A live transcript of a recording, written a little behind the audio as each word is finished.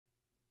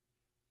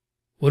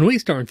When we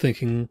start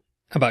thinking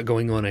about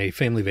going on a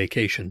family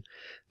vacation,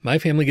 my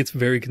family gets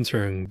very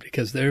concerned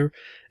because their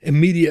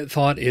immediate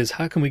thought is,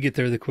 how can we get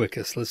there the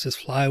quickest? Let's just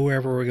fly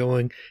wherever we're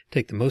going,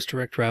 take the most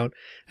direct route.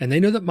 And they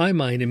know that my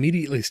mind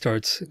immediately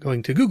starts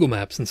going to Google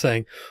Maps and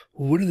saying,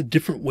 well, what are the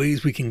different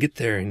ways we can get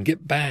there and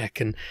get back?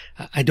 And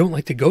I don't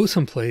like to go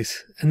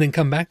someplace and then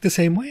come back the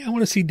same way. I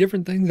want to see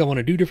different things. I want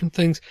to do different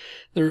things.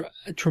 There are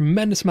a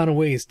tremendous amount of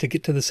ways to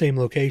get to the same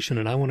location,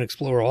 and I want to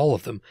explore all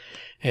of them.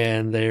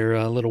 And they're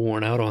a little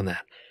worn out on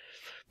that.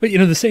 But,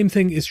 the same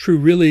thing is true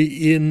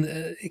really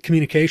in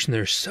communication.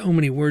 There's so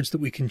many words that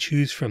we can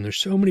choose from. There's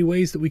so many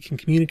ways that we can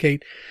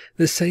communicate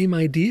the same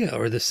idea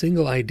or the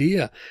single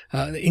idea.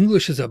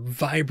 English is a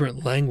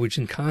vibrant language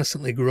and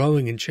constantly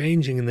growing and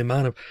changing in the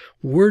amount of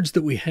words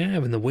that we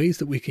have and the ways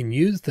that we can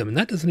use them. And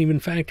that doesn't even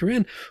factor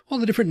in all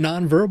the different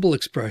nonverbal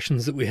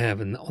expressions that we have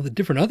and all the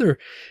different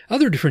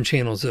other different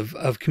channels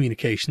of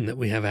communication that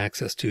we have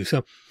access to.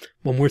 So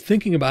when we're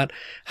thinking about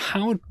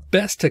how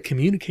best to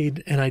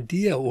communicate an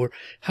idea or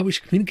how we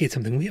should communicate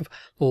something, we have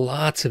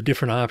lots of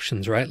different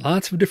options, right?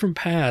 Lots of different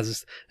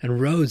paths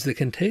and roads that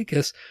can take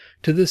us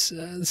to this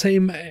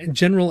same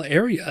general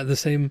area, the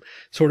same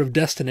sort of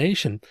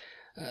destination.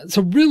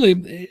 So really,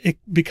 it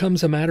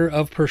becomes a matter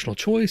of personal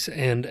choice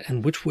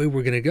and which way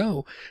we're going to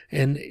go.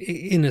 And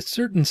in a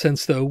certain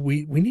sense, though,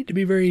 we need to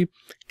be very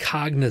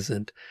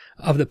cognizant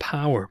of the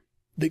power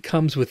that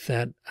comes with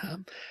that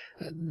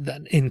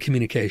in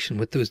communication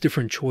with those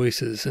different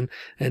choices. And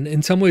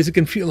in some ways it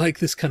can feel like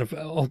this kind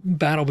of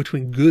battle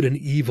between good and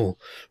evil,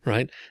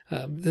 right?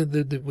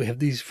 We have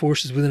these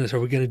forces within us. Are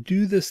we going to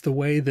do this the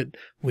way that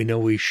we know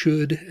we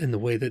should and the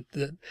way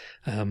that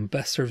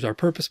best serves our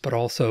purpose, but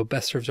also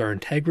best serves our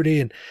integrity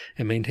and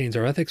maintains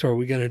our ethics? Or are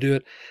we going to do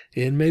it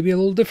in maybe a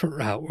little different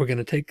route? We're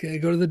going to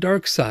go to the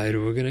dark side,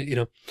 or we're going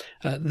to,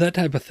 that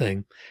type of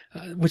thing,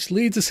 which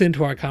leads us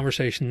into our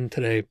conversation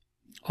today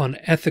on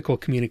ethical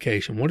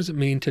communication. What does it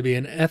mean to be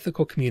an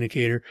ethical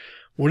communicator?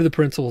 What are the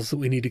principles that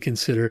we need to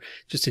consider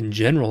just in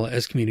general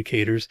as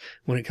communicators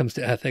when it comes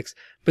to ethics,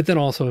 but then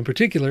also in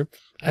particular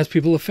as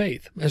people of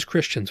faith, as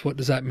Christians? What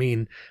does that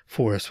mean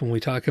for us when we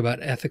talk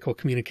about ethical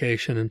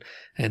communication,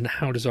 and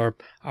how does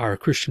our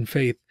Christian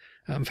faith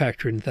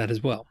factor into that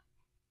as well?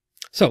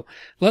 So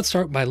let's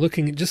start by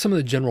looking at just some of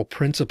the general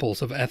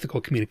principles of ethical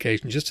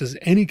communication, just as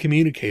any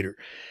communicator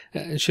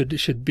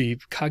should be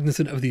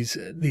cognizant of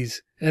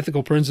these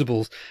ethical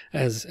principles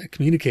as a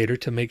communicator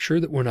to make sure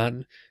that we're not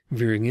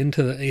veering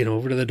into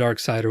over to the dark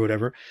side or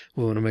whatever.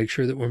 We want to make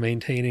sure that we're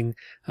maintaining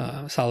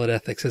solid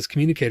ethics as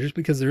communicators,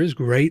 because there is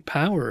great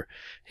power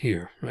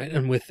here, right?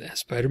 And with,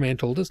 as Spider-Man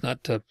told us,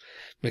 not to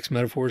mix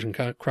metaphors and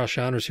cross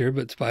genres here,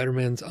 but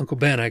Spider-Man's Uncle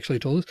Ben actually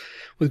told us,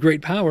 with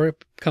great power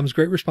comes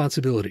great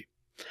responsibility.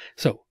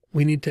 So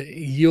we need to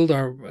yield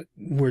our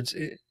words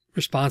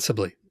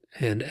responsibly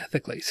and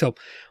ethically. So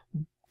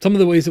some of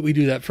the ways that we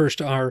do that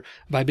first are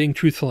by being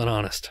truthful and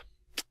honest.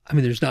 I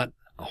mean, there's not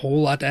a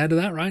whole lot to add to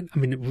that, right? I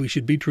mean, we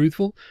should be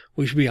truthful.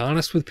 We should be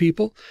honest with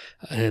people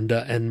and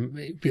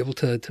be able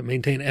to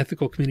maintain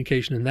ethical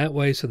communication in that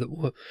way, so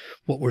that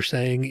what we're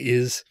saying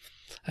is,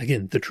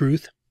 again, the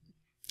truth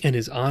and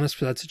is honest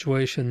for that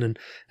situation.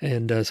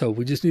 And so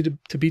we just need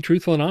to be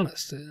truthful and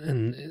honest,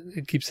 and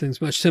it keeps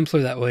things much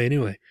simpler that way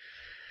anyway.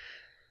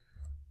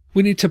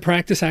 We need to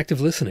practice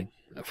active listening.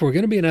 If we're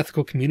going to be an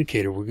ethical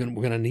communicator, we're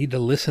going to need to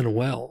listen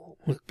well,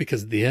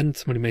 because at the end,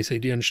 somebody may say,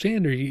 do you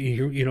understand? Or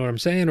you know what I'm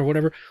saying, or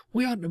whatever.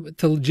 We ought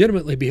to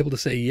legitimately be able to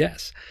say,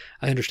 yes,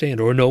 I understand,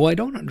 or no, I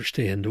don't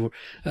understand. Or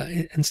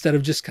instead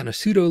of just kind of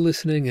pseudo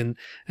listening and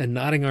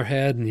nodding our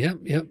head and yep,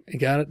 you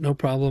got it, no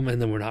problem.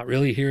 And then we're not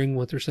really hearing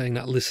what they're saying,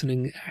 not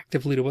listening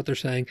actively to what they're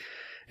saying.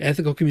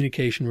 Ethical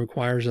communication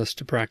requires us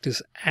to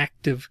practice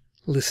active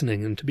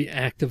listening and to be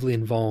actively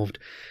involved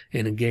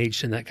and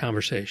engaged in that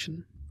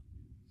conversation.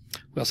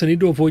 We also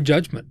need to avoid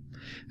judgment.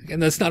 Again,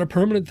 that's not a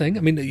permanent thing.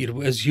 I mean,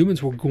 as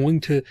humans, we're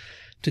going to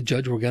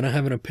judge. We're going to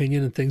have an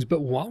opinion and things,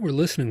 but while we're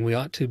listening, we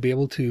ought to be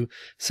able to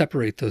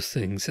separate those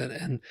things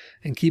and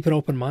keep an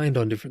open mind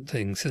on different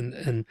things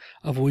and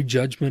avoid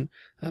judgment.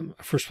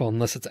 First of all,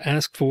 unless it's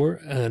asked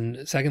for,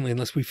 and secondly,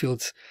 unless we feel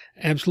it's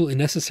absolutely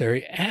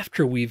necessary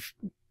after we've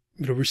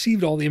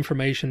received all the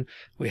information,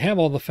 we have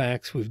all the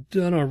facts, we've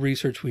done our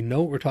research, we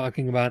know what we're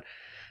talking about,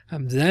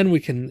 then we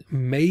can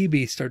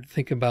maybe start to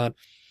think about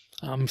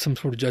some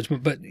sort of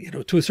judgment, but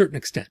to a certain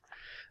extent,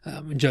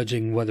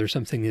 judging whether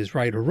something is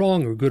right or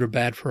wrong or good or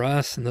bad for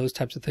us and those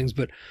types of things.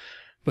 But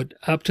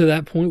up to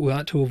that point, we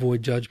ought to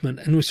avoid judgment,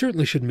 and we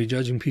certainly shouldn't be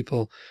judging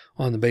people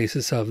on the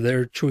basis of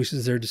their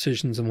choices, their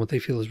decisions, and what they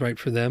feel is right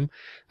for them.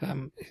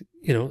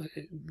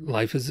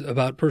 Life is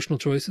about personal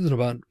choices and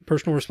about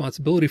personal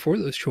responsibility for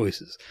those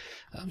choices.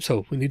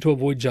 So we need to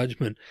avoid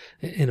judgment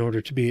in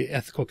order to be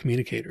ethical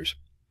communicators.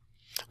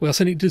 We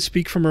also need to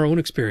speak from our own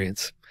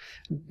experience.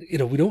 we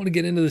don't want to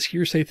get into this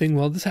hearsay thing.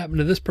 Well, this happened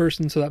to this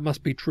person, so that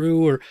must be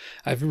true. Or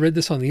I've read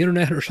this on the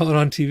internet or saw it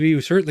on TV.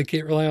 We certainly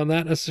can't rely on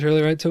that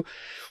necessarily, right? So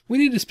we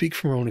need to speak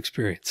from our own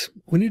experience.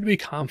 We need to be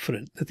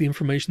confident that the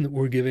information that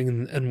we're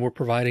giving and we're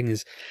providing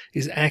is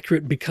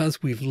accurate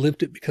because we've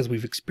lived it, because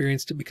we've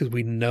experienced it, because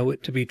we know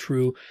it to be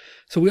true.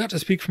 So we ought to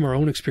speak from our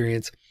own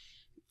experience.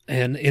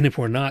 And if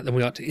we're not, then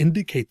we ought to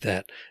indicate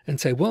that and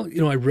say, well,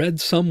 I read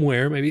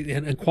somewhere maybe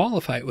and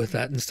qualify it with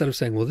that instead of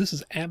saying, well, this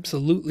is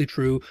absolutely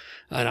true.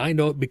 And I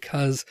know it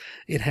because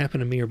it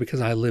happened to me or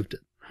because I lived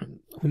it.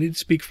 We need to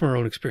speak from our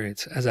own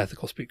experience as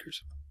ethical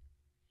speakers.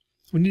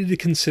 We need to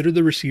consider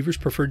the receiver's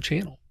preferred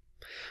channel.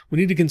 We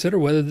need to consider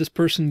whether this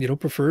person,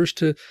 prefers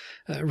to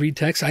read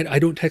text. I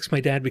don't text my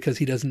dad because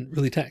he doesn't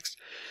really text.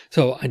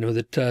 So I know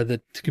that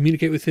to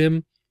communicate with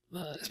him,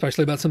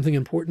 especially about something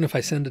important, if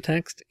I send a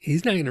text,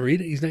 he's not going to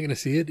read it. He's not going to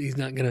see it. He's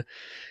not going to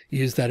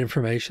use that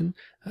information.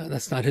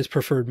 That's not his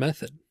preferred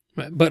method.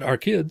 Right? But our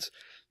kids,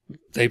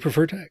 they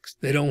prefer text.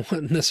 They don't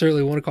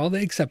necessarily want to call.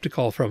 They accept a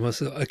call from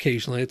us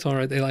occasionally. It's all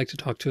right. They like to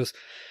talk to us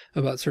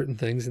about certain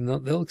things, and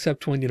they'll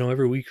accept one,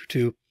 every week or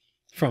two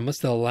from us.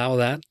 They'll allow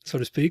that, so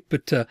to speak.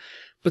 But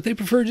they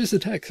prefer just a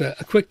text, a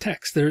quick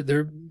text.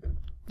 They're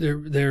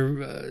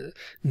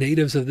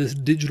natives of this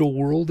digital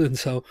world, and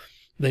so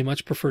they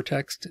much prefer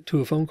text to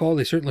a phone call.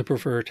 They certainly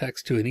prefer a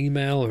text to an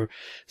email or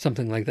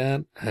something like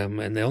that.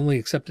 And they only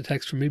accept a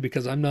text from me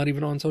because I'm not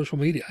even on social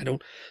media.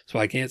 So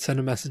I can't send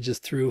them messages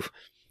through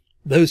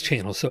those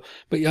channels. So,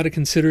 but you ought to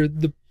consider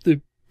the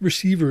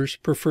receiver's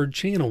preferred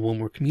channel when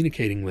we're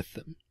communicating with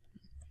them.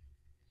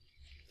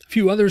 A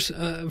few others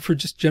for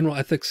just general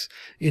ethics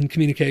in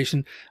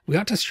communication. We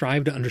ought to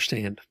strive to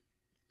understand.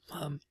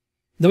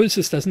 Notice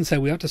this doesn't say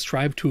we ought to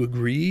strive to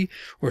agree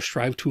or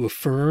strive to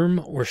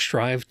affirm or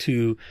strive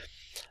to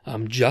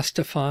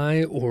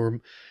justify or,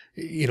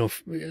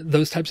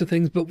 those types of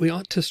things, but we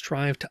ought to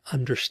strive to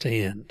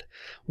understand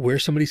where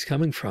somebody's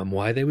coming from,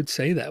 why they would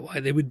say that,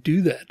 why they would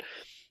do that.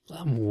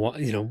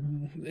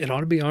 It ought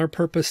to be our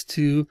purpose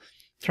to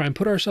try and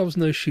put ourselves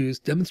in those shoes,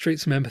 demonstrate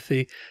some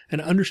empathy, and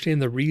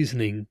understand the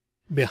reasoning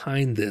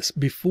behind this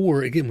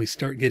before, again, we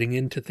start getting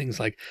into things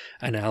like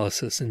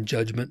analysis and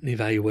judgment and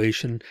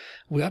evaluation.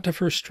 We ought to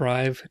first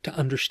strive to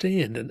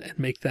understand and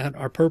make that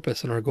our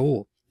purpose and our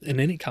goal in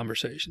any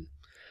conversation.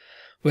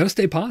 We ought to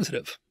stay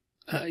positive.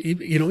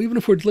 Even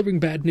if we're delivering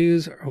bad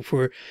news or if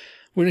we're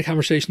in a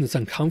conversation that's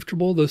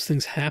uncomfortable, those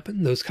things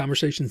happen. Those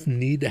conversations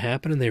need to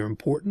happen and they are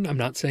important. I'm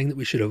not saying that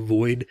we should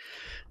avoid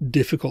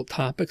difficult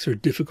topics or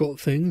difficult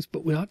things,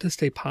 but we ought to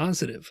stay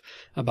positive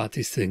about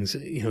these things.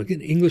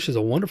 Again, English is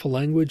a wonderful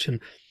language and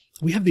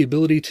we have the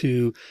ability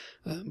to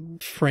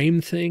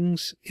frame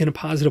things in a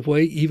positive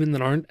way, even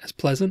that aren't as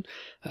pleasant.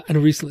 I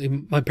know recently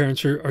my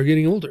parents are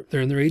getting older.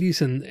 They're in their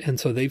 80s and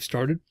so they've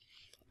started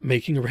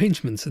making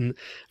arrangements and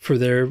for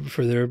their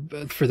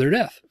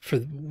death,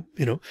 when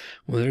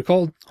they're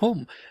called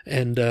home.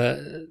 And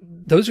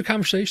those are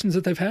conversations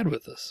that they've had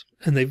with us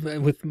and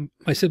with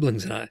my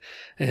siblings and I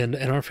and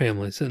our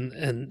families. And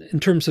in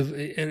terms of,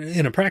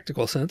 in a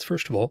practical sense,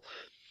 first of all,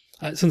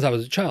 since I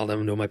was a child, I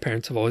know my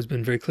parents have always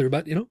been very clear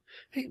about,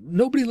 hey,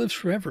 nobody lives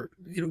forever.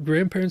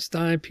 Grandparents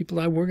die, people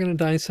die, we're going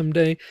to die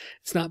someday.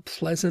 It's not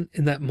pleasant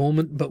in that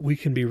moment, but we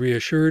can be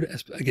reassured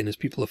as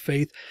people of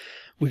faith,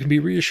 we can be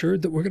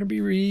reassured that we're going to be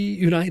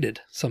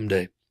reunited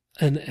someday.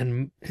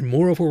 And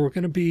moreover, we're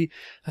going to be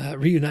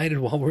reunited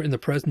while we're in the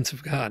presence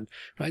of God,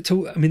 right?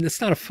 So,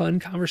 it's not a fun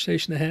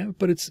conversation to have,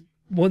 but it's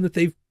one that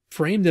they've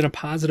framed in a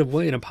positive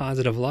way, in a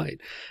positive light.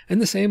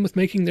 And the same with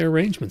making their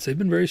arrangements. They've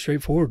been very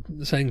straightforward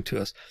saying to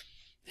us,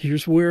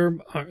 here's where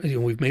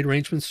we've made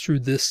arrangements through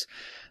this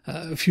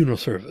funeral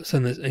service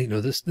and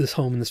this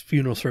home and this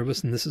funeral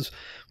service. And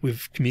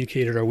we've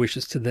communicated our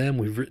wishes to them.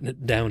 We've written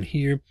it down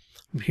here.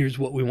 Here's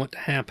what we want to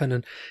happen.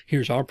 And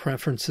here's our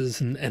preferences.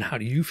 And how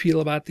do you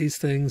feel about these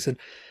things? And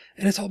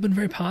it's all been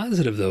very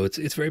positive though.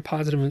 It's very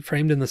positive and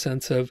framed in the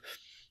sense of,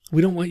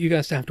 we don't want you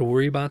guys to have to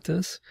worry about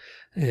this.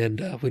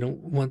 And we don't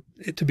want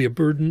it to be a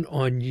burden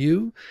on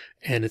you.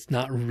 And it's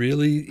not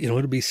really,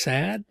 it'll be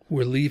sad.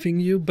 We're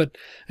leaving you. But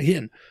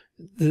again,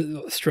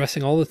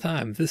 stressing all the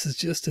time, this is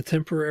just a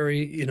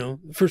temporary,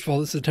 first of all,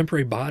 this is a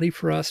temporary body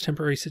for us,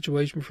 temporary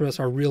situation for us.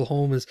 Our real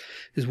home is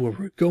where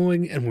we're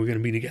going, and we're going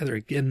to be together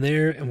again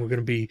there, and we're going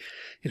to be,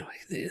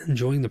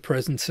 enjoying the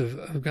presence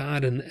of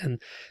God.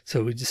 And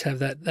so we just have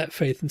that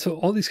faith. And so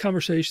all these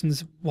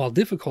conversations, while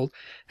difficult,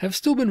 have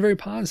still been very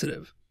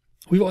positive.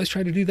 We've always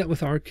tried to do that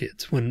with our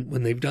kids.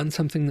 When they've done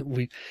something that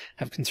we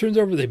have concerns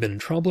over, they've been in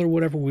trouble or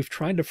whatever, we've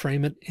tried to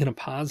frame it in a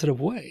positive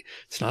way.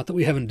 It's not that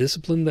we haven't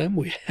disciplined them.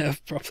 We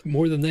have probably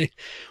more than they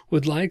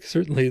would like.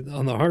 Certainly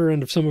on the harder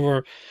end of some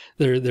of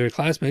their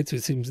classmates, who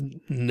it seems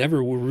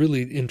never were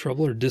really in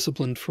trouble or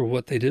disciplined for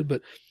what they did.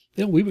 But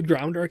we would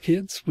ground our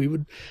kids. We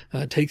would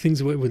take things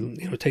away.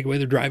 Take away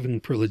their driving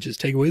privileges,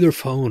 take away their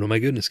phone. Oh my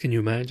goodness, can you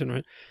imagine,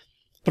 right?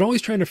 but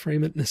always trying to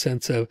frame it in a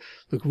sense of,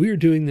 look, we're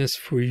doing this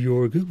for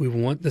your good. We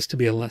want this to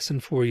be a lesson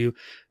for you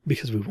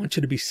because we want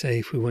you to be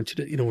safe. We want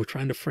you to, we're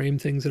trying to frame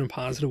things in a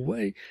positive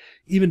way,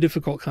 even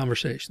difficult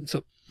conversations.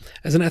 So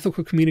as an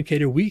ethical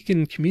communicator, we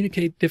can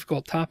communicate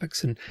difficult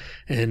topics and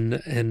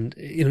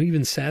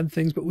even sad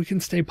things, but we can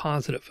stay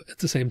positive at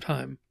the same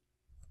time.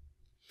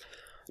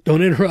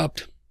 Don't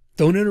interrupt.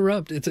 Don't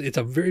interrupt. It's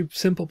a very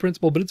simple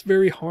principle, but it's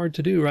very hard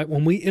to do, right?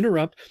 When we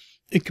interrupt,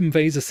 it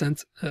conveys a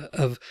sense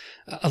of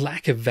a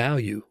lack of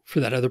value for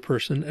that other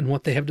person and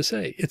what they have to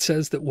say. It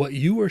says that what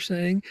you are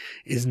saying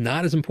is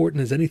not as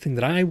important as anything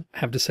that I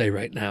have to say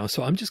right now.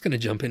 So I'm just going to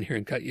jump in here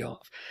and cut you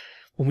off.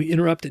 When we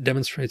interrupt, it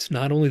demonstrates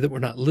not only that we're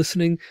not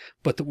listening,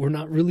 but that we're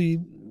not really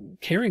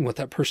caring what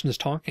that person is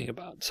talking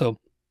about. So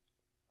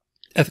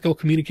ethical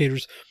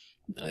communicators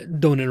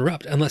don't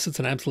interrupt unless it's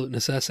an absolute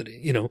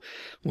necessity.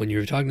 When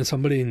you're talking to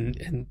somebody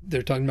and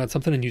they're talking about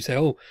something and you say,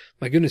 "Oh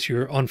my goodness,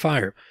 you're on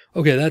fire."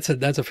 Okay,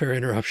 that's a fair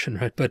interruption,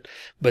 right? But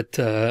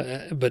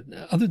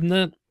other than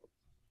that,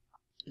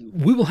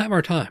 we will have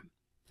our time,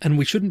 and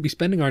we shouldn't be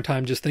spending our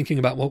time just thinking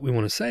about what we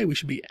want to say. We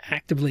should be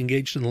actively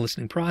engaged in the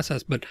listening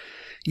process, but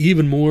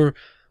even more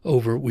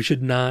over, we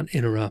should not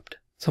interrupt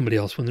somebody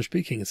else when they're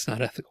speaking. It's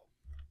not ethical.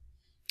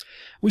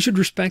 We should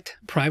respect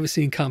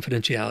privacy and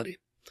confidentiality.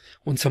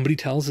 When somebody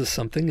tells us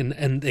something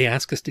and they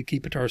ask us to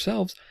keep it to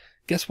ourselves,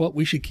 guess what?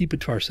 We should keep it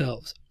to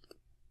ourselves.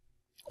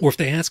 Or if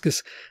they ask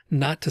us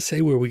not to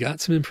say where we got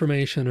some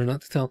information or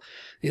not to tell,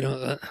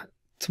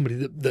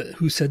 somebody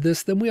who said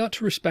this, then we ought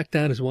to respect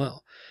that as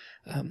well.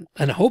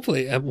 And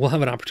hopefully we'll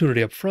have an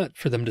opportunity up front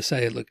for them to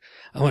say, "Look,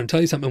 I want to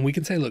tell you something." And we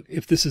can say, "Look,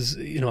 if this is,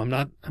 I'm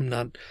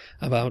not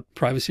about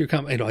privacy or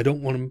I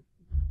don't want to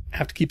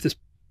have to keep this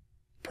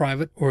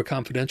private or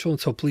confidential. And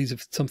so please,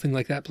 if it's something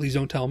like that, please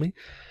don't tell me.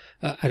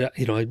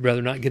 I'd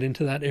rather not get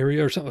into that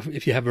area," or something.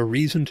 If you have a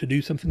reason to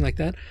do something like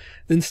that,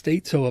 then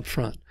state so up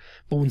front.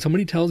 But when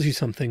somebody tells you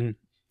something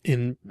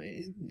with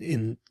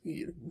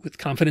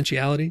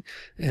confidentiality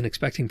and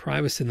expecting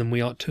privacy, then we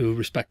ought to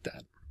respect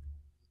that.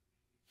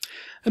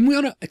 And we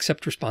ought to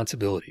accept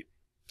responsibility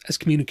as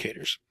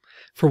communicators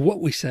for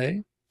what we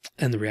say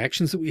and the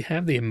reactions that we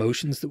have, the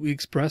emotions that we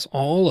express,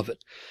 all of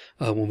it.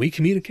 When we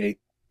communicate,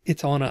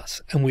 it's on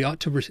us, and we ought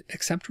to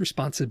accept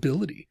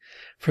responsibility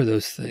for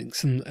those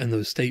things and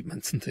those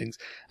statements and things.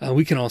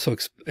 We can also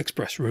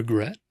express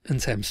regret and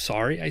say, "I'm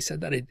sorry I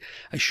said that.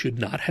 I should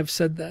not have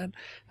said that.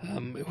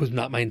 It was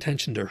not my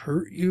intention to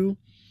hurt you,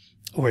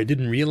 or I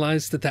didn't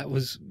realize that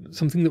was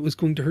something that was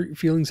going to hurt your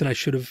feelings, and I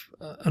should have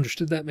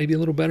understood that maybe a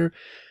little better."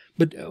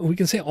 But we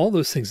can say all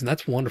those things, and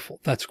that's wonderful.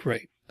 That's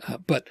great.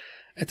 But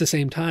at the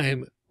same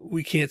time,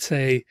 we can't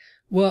say,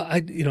 "Well,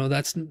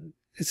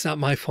 it's not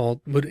my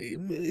fault," but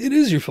it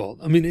is your fault.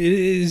 I mean, it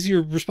is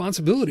your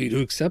responsibility to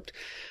accept,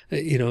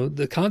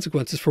 the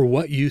consequences for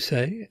what you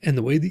say and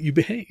the way that you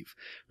behave.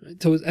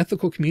 Right? So as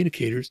ethical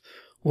communicators,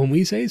 when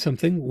we say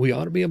something, we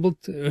ought to be able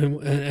to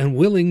and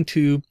willing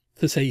to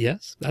say,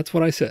 "Yes, that's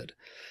what I said.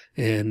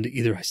 And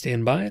either I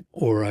stand by it,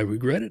 or I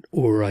regret it,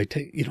 or I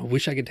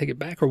wish I could take it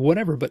back," or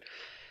whatever. But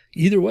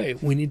either way,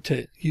 we need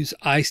to use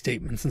I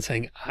statements and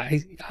saying,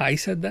 I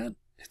said that.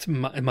 It's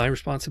my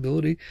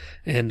responsibility,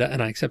 and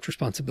I accept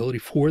responsibility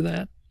for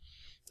that.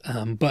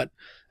 And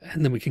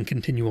then we can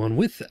continue on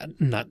with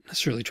that, not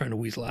necessarily trying to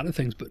weasel out of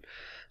things, but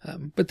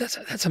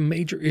that's a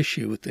major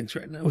issue with things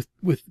right now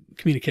with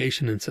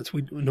communication. And since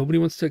nobody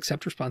wants to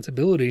accept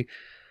responsibility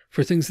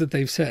for things that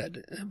they've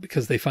said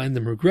because they find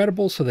them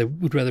regrettable, so they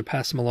would rather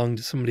pass them along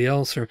to somebody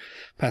else or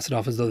pass it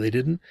off as though they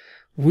didn't.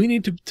 We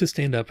need to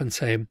stand up and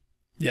say,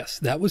 "Yes,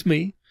 that was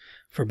me.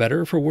 For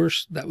better or for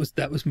worse, that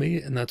was me,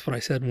 and that's what I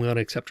said, and we ought to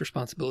accept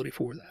responsibility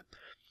for that."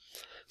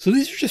 So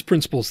these are just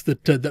principles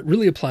that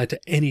really apply to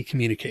any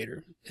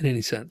communicator in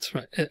any sense,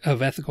 right,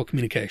 of ethical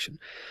communication.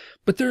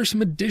 But there are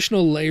some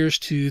additional layers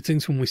to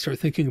things when we start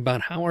thinking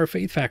about how our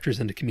faith factors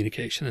into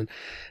communication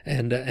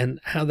and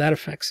how that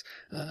affects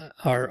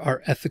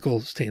our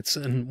ethical stance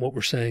and what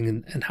we're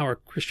saying and how our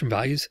Christian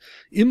values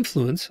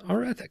influence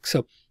our ethics.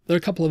 So there are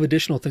a couple of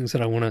additional things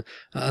that I want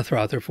to throw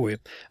out there for you.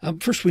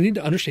 First, we need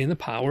to understand the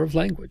power of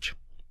language.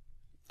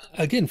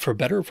 Again, for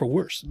better or for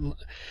worse,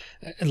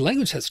 and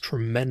language has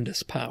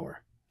tremendous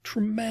power,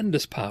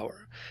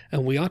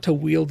 and we ought to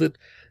wield it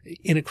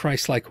in a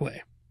Christ-like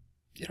way.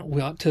 We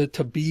ought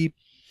to be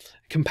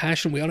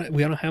compassionate.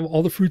 We ought to have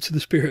all the fruits of the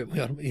Spirit. We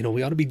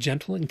ought to be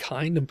gentle and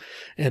kind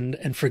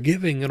and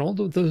forgiving, and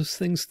all of those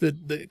things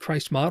that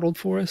Christ modeled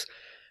for us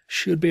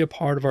should be a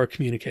part of our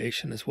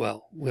communication as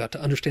well. We ought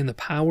to understand the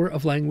power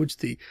of language,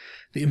 the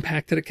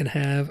impact that it can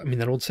have. I mean,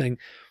 that old saying,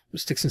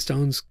 "Sticks and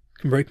stones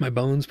can break my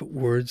bones, but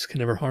words can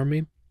never harm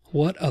me."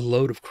 What a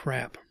load of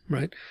crap,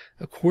 right?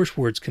 Of course,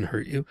 words can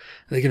hurt you.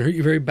 They can hurt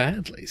you very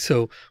badly.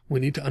 So we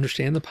need to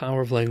understand the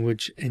power of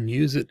language and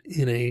use it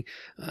in a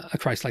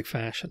Christ-like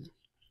fashion.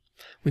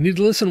 We need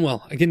to listen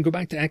well. Again, go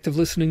back to active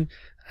listening.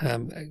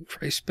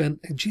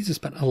 Jesus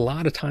spent a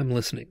lot of time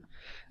listening.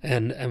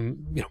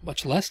 and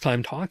much less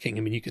time talking.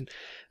 I mean, you can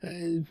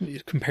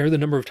compare the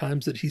number of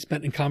times that he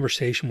spent in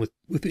conversation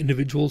with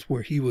individuals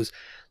where he was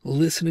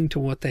listening to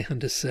what they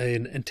had to say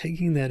and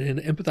taking that in,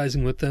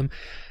 empathizing with them.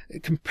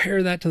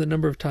 Compare that to the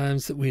number of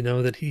times that we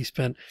know that he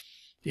spent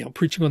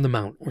preaching on the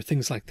Mount or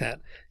things like that.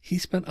 He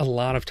spent a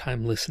lot of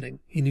time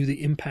listening. He knew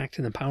the impact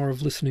and the power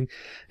of listening,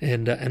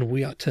 and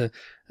we ought to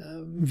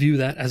view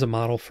that as a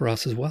model for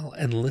us as well,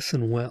 and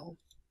listen well.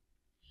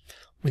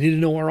 We need to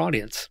know our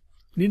audience.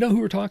 We need to know who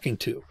we're talking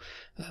to.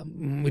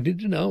 We need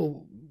to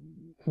know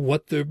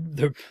what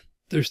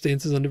their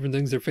stances on different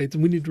things, their faith,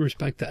 and we need to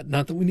respect that.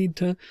 Not that we need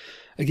to,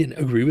 again,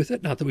 agree with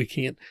it. Not that we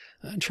can't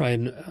try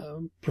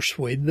and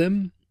persuade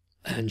them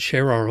and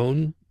share our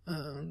own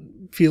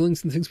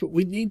feelings and things, but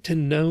we need to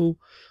know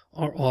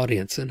our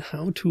audience and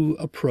how to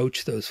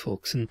approach those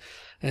folks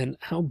and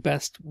how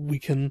best we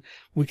can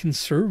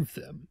serve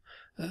them.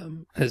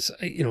 As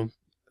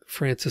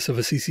Francis of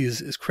Assisi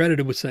is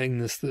credited with saying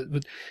this,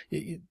 that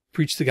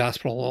preach the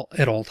gospel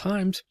at all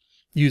times,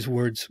 use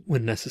words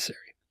when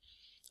necessary,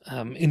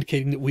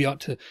 indicating that we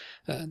ought to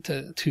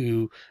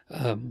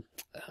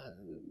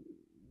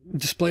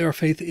display our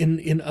faith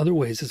in other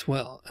ways as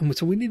well. And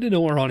so we need to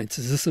know our audience.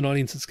 Is this an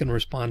audience that's going to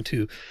respond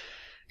to,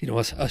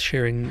 us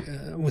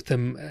sharing with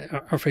them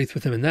our faith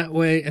with them in that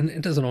way? And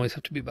it doesn't always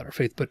have to be about our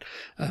faith, but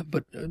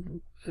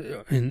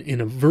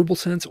in a verbal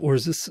sense, or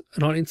is this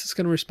an audience that's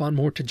going to respond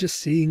more to just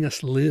seeing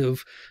us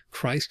live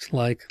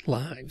Christ-like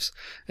lives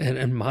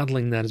and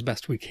modeling that as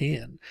best we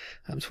can?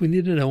 So we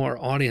need to know our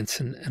audience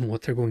and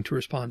what they're going to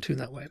respond to in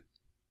that way.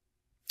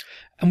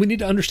 And we need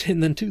to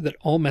understand then too that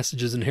all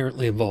messages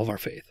inherently involve our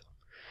faith.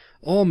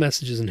 All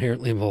messages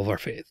inherently involve our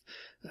faith.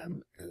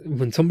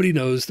 When somebody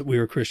knows that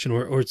we're a Christian,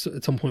 or at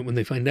some point when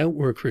they find out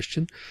we're a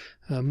Christian,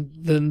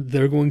 then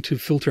they're going to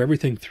filter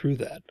everything through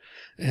that,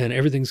 and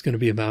everything's going to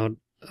be about,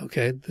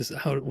 okay,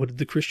 what did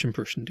the Christian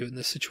person do in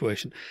this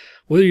situation?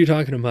 Whether you're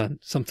talking about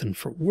something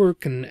for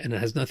work and it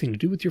has nothing to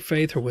do with your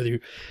faith, or whether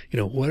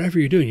whatever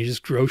you're doing, you're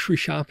just grocery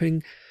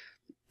shopping,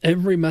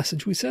 every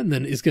message we send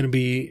then is going to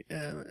be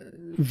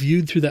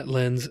viewed through that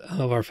lens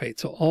of our faith.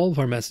 So all of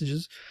our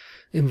messages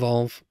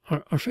involve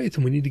our faith,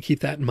 and we need to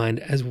keep that in mind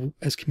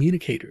as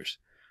communicators.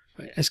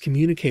 Right? As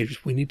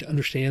communicators, we need to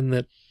understand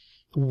that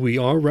we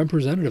are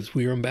representatives.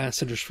 We are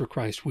ambassadors for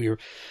Christ. We are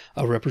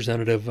a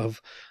representative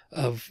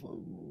of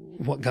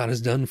what God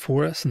has done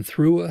for us and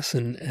through us,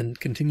 and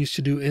continues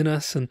to do in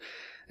us.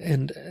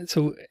 And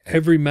so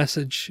every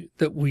message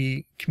that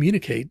we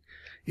communicate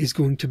is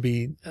going to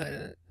be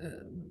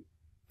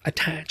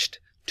attached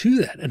to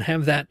that and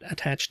have that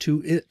attached to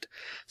it.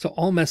 So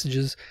all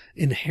messages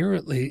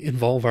inherently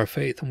involve our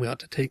faith, and we ought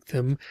to take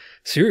them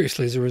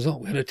seriously as a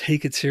result. We ought to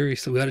take it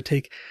seriously. We ought to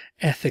take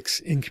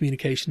ethics in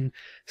communication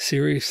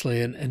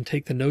seriously, and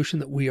take the notion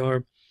that we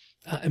are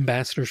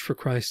ambassadors for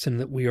Christ, and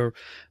that we are,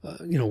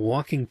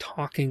 walking,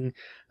 talking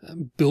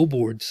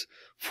billboards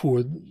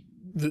for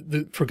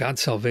for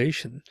God's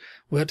salvation.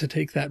 We ought to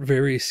take that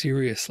very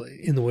seriously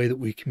in the way that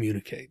we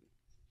communicate.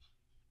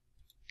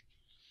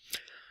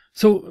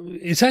 So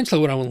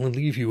essentially what I want to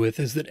leave you with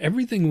is that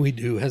everything we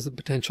do has the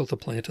potential to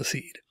plant a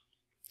seed.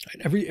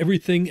 Right?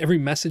 Every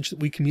message that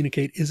we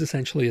communicate is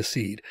essentially a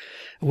seed.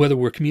 Whether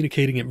we're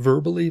communicating it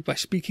verbally by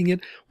speaking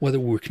it, whether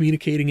we're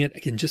communicating it,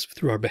 again, just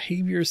through our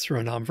behaviors, through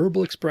our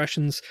nonverbal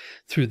expressions,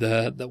 through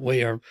the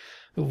way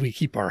we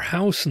keep our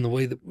house, and the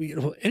way that we,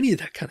 any of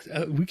that kind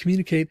of, we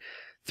communicate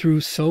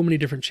through so many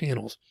different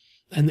channels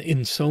and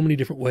in so many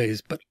different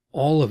ways, but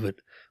all of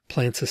it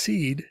plants a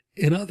seed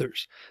in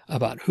others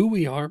about who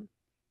we are,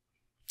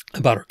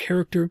 about our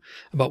character,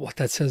 about what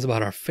that says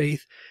about our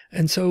faith.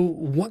 And so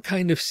what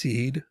kind of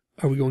seed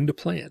are we going to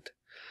plant?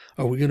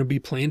 Are we going to be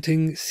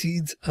planting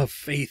seeds of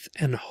faith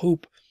and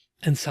hope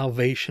and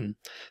salvation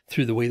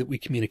through the way that we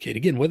communicate?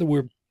 Again, whether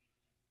we're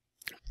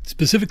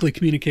specifically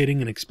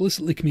communicating and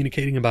explicitly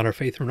communicating about our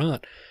faith or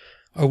not,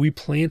 are we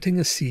planting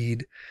a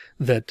seed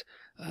that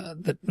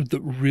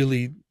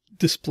really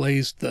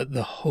displays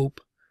the hope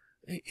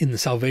in the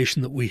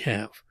salvation that we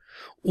have?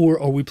 Or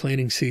are we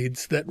planting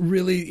seeds that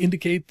really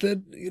indicate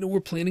that,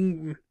 we're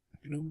planting,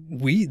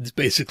 weeds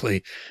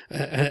basically,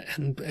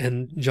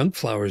 and junk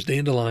flowers,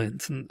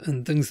 dandelions,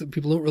 and things that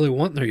people don't really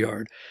want in their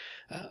yard?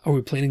 Are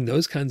we planting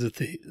those kinds of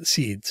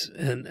seeds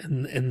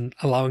and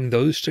allowing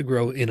those to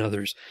grow in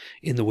others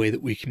in the way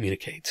that we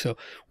communicate? So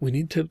we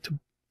need to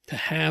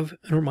have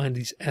in our mind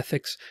these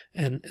ethics,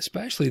 and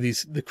especially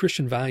the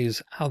Christian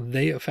values, how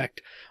they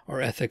affect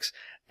our ethics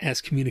as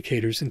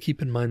communicators, and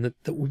keep in mind that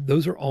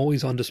those are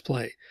always on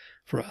display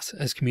for us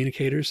as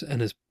communicators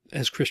and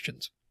as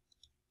Christians.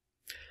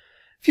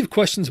 If you have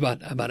questions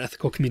about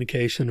ethical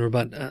communication, or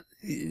about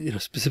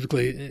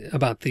specifically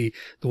about the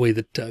way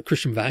that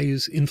Christian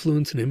values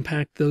influence and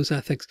impact those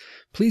ethics,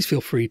 please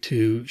feel free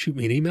to shoot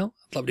me an email.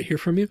 I'd love to hear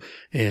from you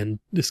and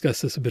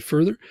discuss this a bit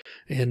further,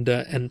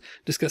 and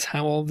discuss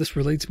how all of this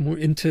relates more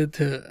into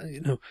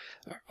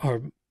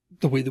our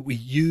the way that we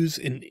use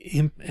and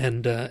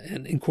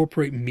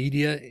incorporate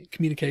media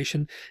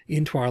communication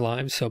into our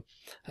lives. So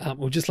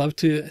we'd just love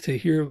to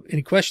hear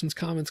any questions,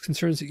 comments,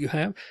 concerns that you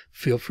have.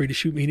 Feel free to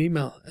shoot me an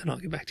email and I'll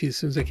get back to you as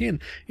soon as I can.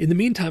 In the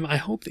meantime, I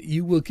hope that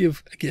you will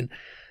give, again,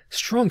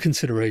 strong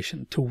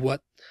consideration to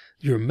what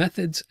your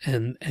methods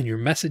and your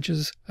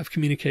messages of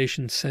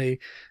communication say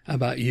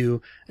about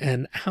you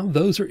and how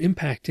those are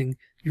impacting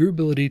your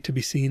ability to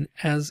be seen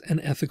as an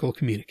ethical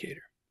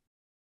communicator.